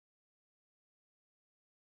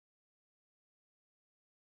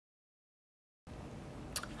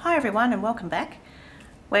Hi everyone and welcome back.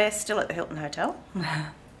 We're still at the Hilton Hotel,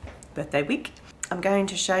 birthday week. I'm going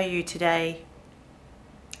to show you today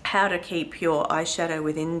how to keep your eyeshadow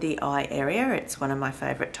within the eye area. It's one of my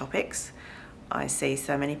favourite topics. I see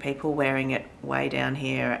so many people wearing it way down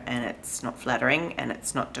here and it's not flattering and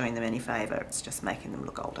it's not doing them any favour, it's just making them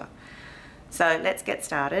look older. So let's get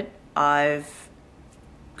started. I've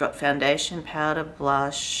got foundation, powder,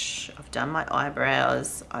 blush, I've done my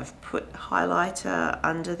eyebrows, I've put highlighter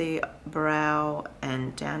under the brow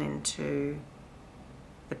and down into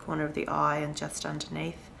the corner of the eye and just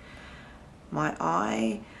underneath my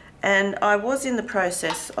eye, and I was in the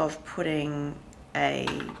process of putting a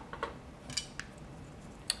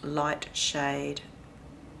light shade,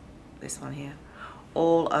 this one here,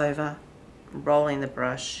 all over, rolling the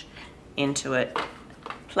brush into it,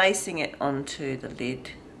 placing it onto the lid,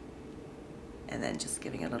 and then just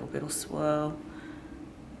giving it a little bit of swirl,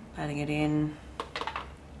 patting it in.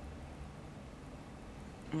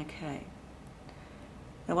 Okay.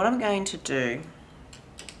 Now what I'm going to do,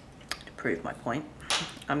 to prove my point,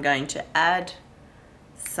 I'm going to add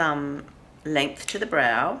some length to the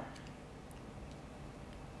brow,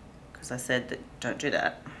 because I said that don't do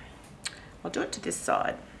that. I'll do it to this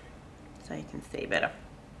side so you can see better.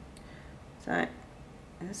 So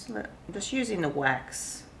I'm just using the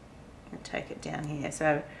wax and take it down here.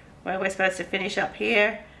 So where we're supposed to finish up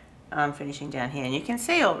here, I'm finishing down here, and you can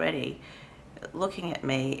see already, looking at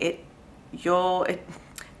me,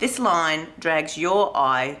 this line drags your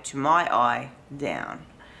eye to my eye down.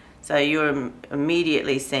 So you're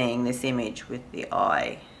immediately seeing this image with the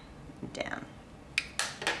eye down.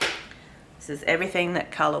 This is everything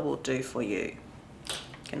that colour will do for you. It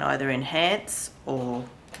can either enhance or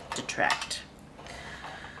detract.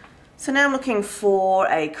 So now I'm looking for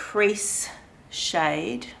a crease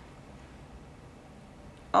shade.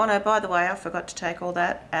 Oh no, by the way, I forgot to take all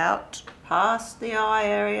that out past the eye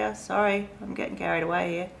area. Sorry, I'm getting carried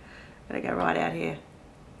away here. Gotta go right out here.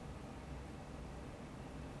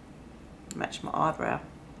 Match my eyebrow.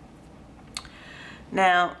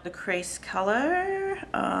 Now the crease colour,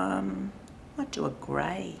 I might do a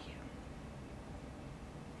grey.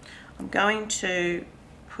 I'm going to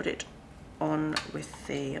put it on with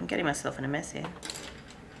the, I'm getting myself in a mess here.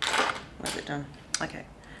 Where's it done? Okay.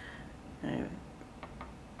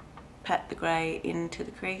 Pat the grey into the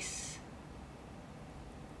crease.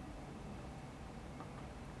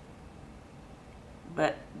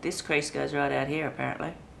 But this crease goes right out here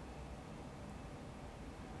apparently.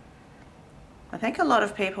 I think a lot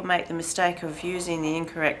of people make the mistake of using the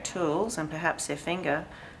incorrect tools and perhaps their finger,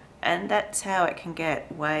 and that's how it can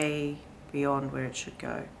get way beyond where it should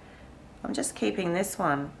go. I'm just keeping this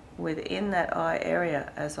one within that eye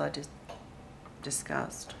area as I just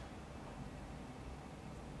discussed.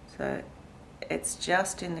 So it's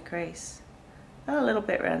just in the crease. A little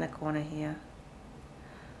bit around the corner here.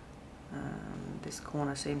 This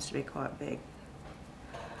corner seems to be quite big.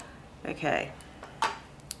 Okay,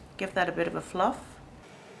 give that a bit of a fluff.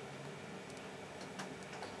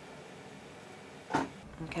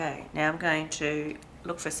 Okay, now I'm going to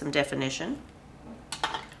look for some definition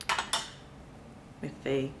with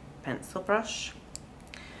the pencil brush.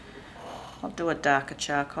 I'll do a darker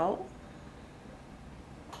charcoal.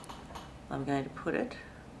 I'm going to put it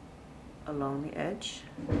along the edge.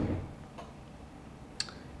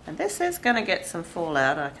 And this is going to get some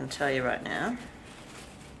fallout, I can tell you right now.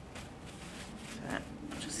 So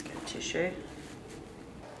I'll just get a tissue.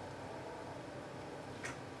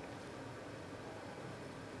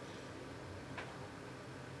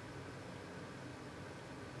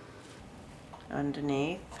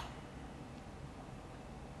 Underneath.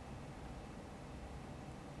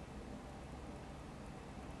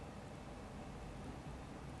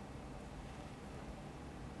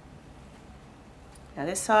 Now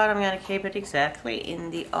this side I'm going to keep it exactly in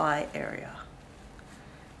the eye area.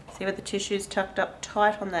 See where the tissue's tucked up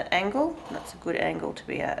tight on that angle? That's a good angle to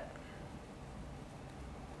be at.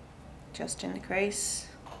 Just in the crease.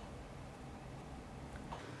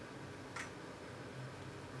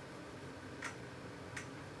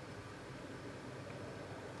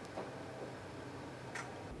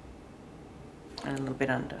 And a little bit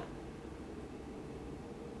under.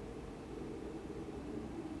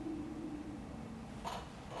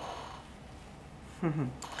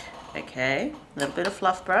 Okay, a little bit of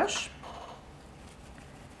fluff brush.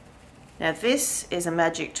 Now this is a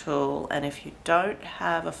magic tool, and if you don't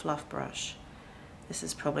have a fluff brush, this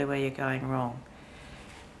is probably where you're going wrong.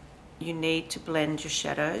 You need to blend your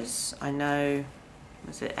shadows. I know,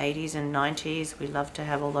 was it 80s and 90s, we love to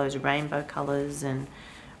have all those rainbow colours and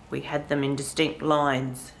we had them in distinct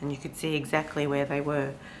lines and you could see exactly where they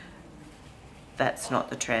were. That's not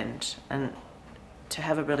the trend. And to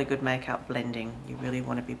have a really good makeup blending, you really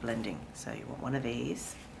want to be blending. So you want one of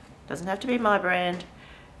these. Doesn't have to be my brand,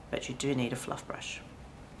 but you do need a fluff brush.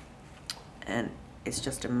 And it's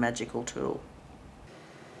just a magical tool.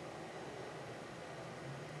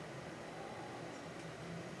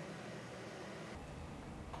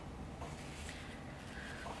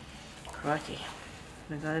 Crikey,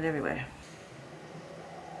 we've got it everywhere.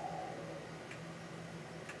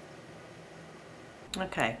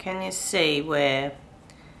 Okay, can you see where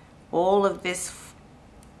all of this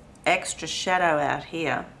extra shadow out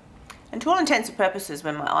here, and to all intents and purposes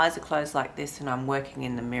when my eyes are closed like this and I'm working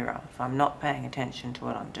in the mirror, if I'm not paying attention to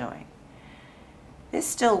what I'm doing, this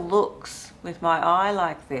still looks, with my eye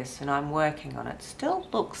like this and I'm working on it, still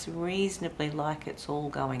looks reasonably like it's all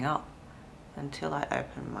going up until I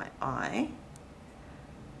open my eye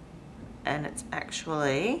and it's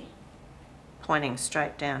actually pointing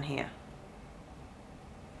straight down here.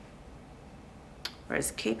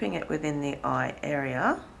 Whereas keeping it within the eye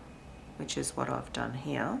area, which is what I've done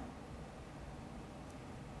here,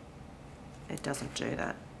 it doesn't do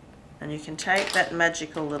that. And you can take that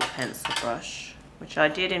magical little pencil brush, which I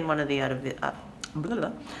did in one of the other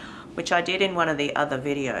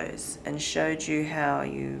videos, and showed you how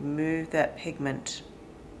you move that pigment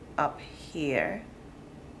up here,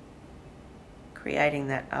 creating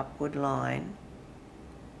that upward line,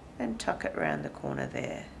 and tuck it around the corner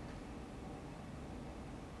there.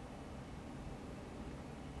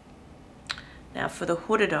 Now for the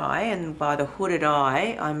hooded eye, and by the hooded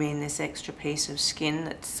eye I mean this extra piece of skin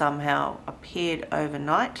that somehow appeared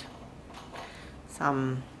overnight.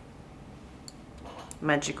 Some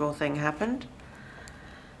magical thing happened.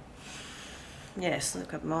 Yes,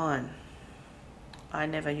 look at mine. I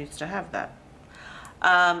never used to have that.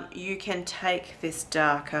 You can take this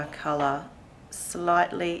darker colour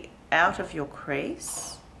slightly out of your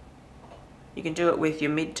crease. You can do it with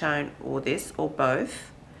your mid-tone or this, or both.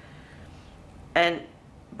 And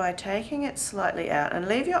by taking it slightly out, and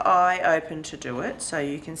leave your eye open to do it so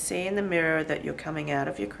you can see in the mirror that you're coming out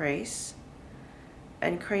of your crease,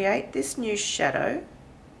 and create this new shadow,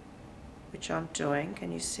 which I'm doing.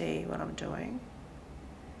 Can you see what I'm doing?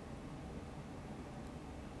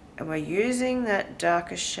 And we're using that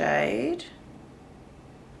darker shade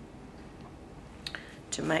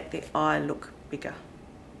to make the eye look bigger.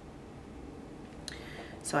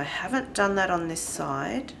 So I haven't done that on this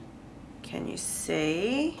side. Can you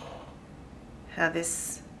see how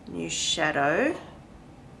this new shadow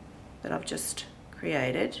that I've just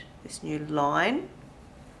created, this new line,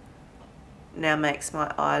 now makes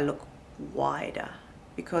my eye look wider?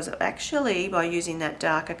 Because actually, by using that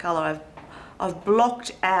darker colour, I've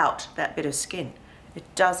blocked out that bit of skin. It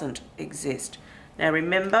doesn't exist. Now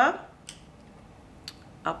remember,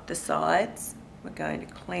 up the sides, we're going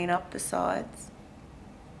to clean up the sides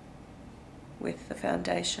with the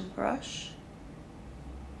foundation brush.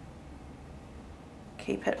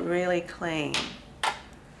 Keep it really clean.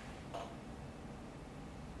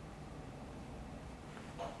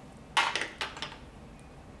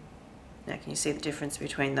 Now can you see the difference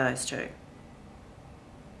between those two?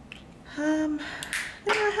 Then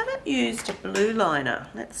I haven't used a blue liner.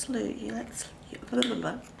 Let's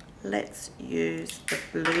use the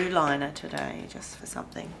blue liner today, just for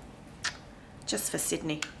something. Just for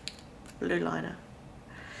Sydney. Blue liner.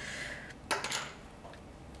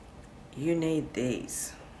 You need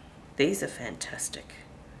these. These are fantastic.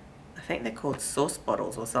 I think they're called sauce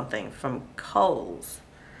bottles or something from Coles.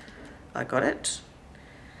 I got it.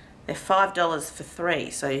 They're $5 for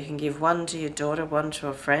 3, so you can give one to your daughter, one to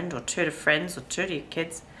a friend, or 2 to friends, or 2 to your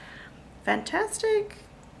kids. Fantastic.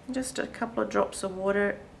 Just a couple of drops of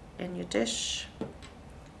water in your dish.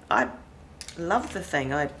 I love the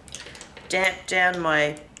thing. I damp down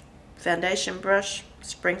my foundation brush,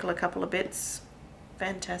 sprinkle a couple of bits.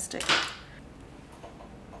 Fantastic.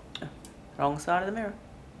 Oh, wrong side of the mirror.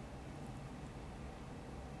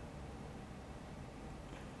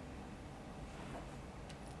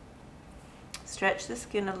 Stretch the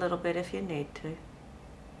skin a little bit if you need to.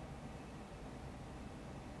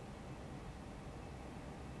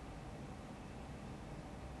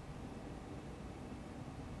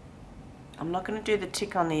 I'm not going to do the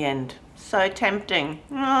tick on the end. So tempting.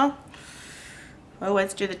 Oh, I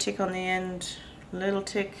always do the tick on the end, little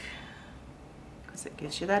tick, because it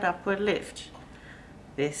gives you that upward lift.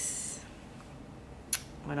 This,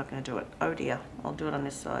 we're not going to do it. Oh dear, I'll do it on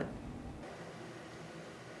this side.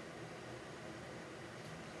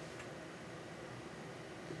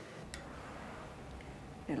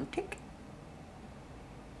 Little tick.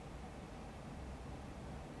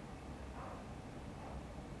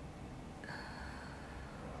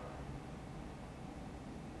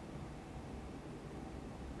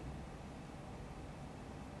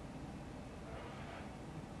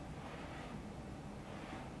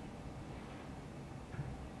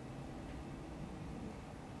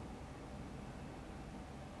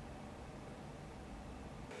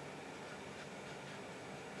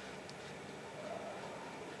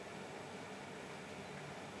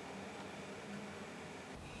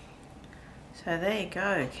 So there you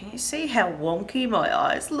go. Can you see how wonky my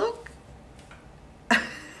eyes look?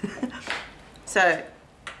 So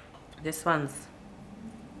this one's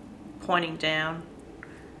pointing down.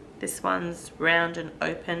 This one's round and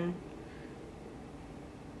open.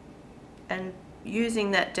 And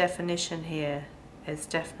using that definition here is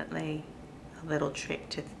definitely a little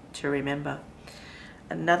trick to remember.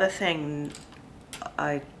 Another thing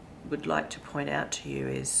I would like to point out to you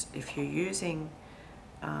is if you're using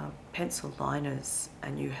pencil liners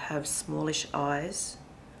and you have smallish eyes,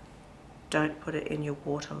 don't put it in your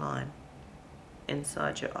waterline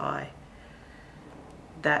inside your eye.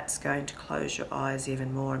 That's going to close your eyes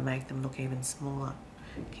even more and make them look even smaller.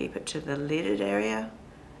 Keep it to the lidded area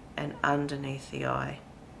and underneath the eye.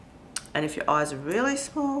 And if your eyes are really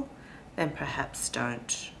small, then perhaps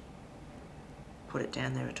don't put it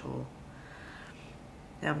down there at all.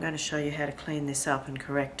 Now I'm going to show you how to clean this up and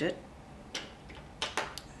correct it.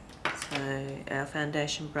 So our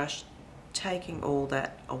foundation brush, taking all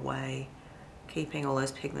that away, keeping all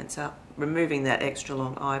those pigments up, removing that extra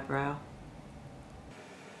long eyebrow.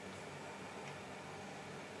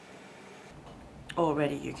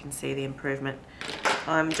 Already you can see the improvement.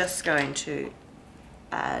 I'm just going to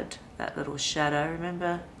add that little shadow.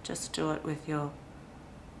 Remember, just do it with your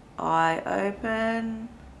eye open.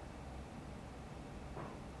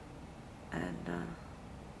 And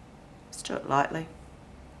just do it lightly.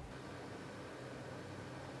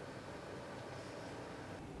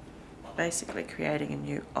 Basically creating a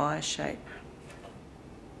new eye shape.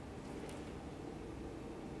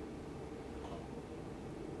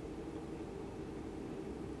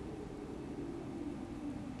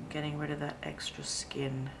 Getting rid of that extra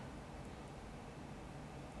skin,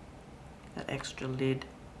 that extra lid.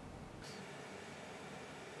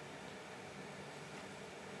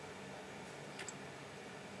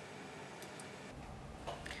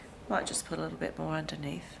 Might just put a little bit more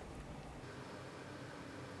underneath.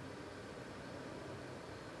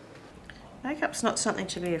 Makeup's not something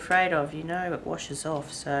to be afraid of, you know it washes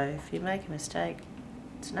off, so if you make a mistake,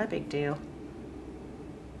 it's no big deal.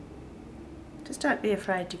 Just don't be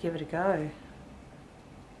afraid to give it a go.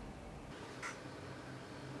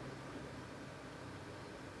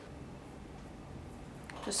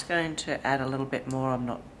 Just going to add a little bit more. I'm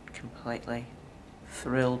not completely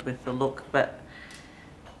thrilled with the look, but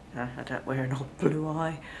I don't wear an old blue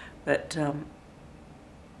eye, but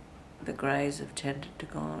the greys have tended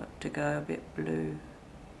to go a bit blue.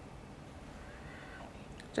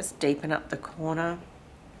 Just deepen up the corner.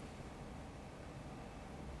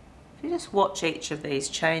 If you just watch each of these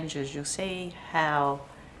changes, you'll see how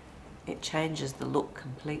it changes the look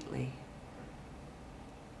completely.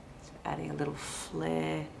 So adding a little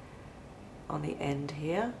flare on the end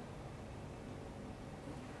here.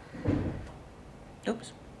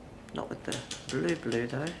 Oops, not with the blue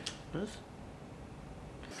though. Oops.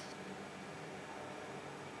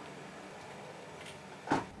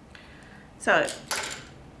 So,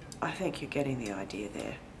 I think you're getting the idea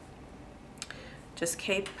there. Just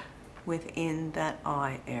keep within that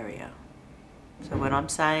eye area. So when I'm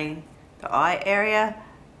saying the eye area,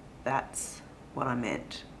 that's what I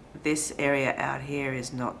meant. This area out here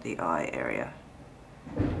is not the eye area.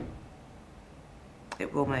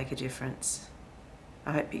 It will make a difference.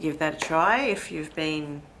 I hope you give that a try. If you've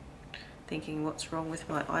been thinking what's wrong with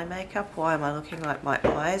my eye makeup, why am I looking like my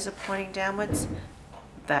eyes are pointing downwards,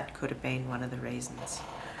 that could have been one of the reasons.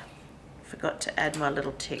 Forgot to add my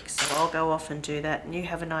little tick, so I'll go off and do that, and you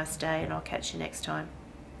have a nice day, and I'll catch you next time.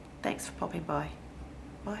 Thanks for popping by.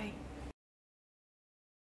 Bye.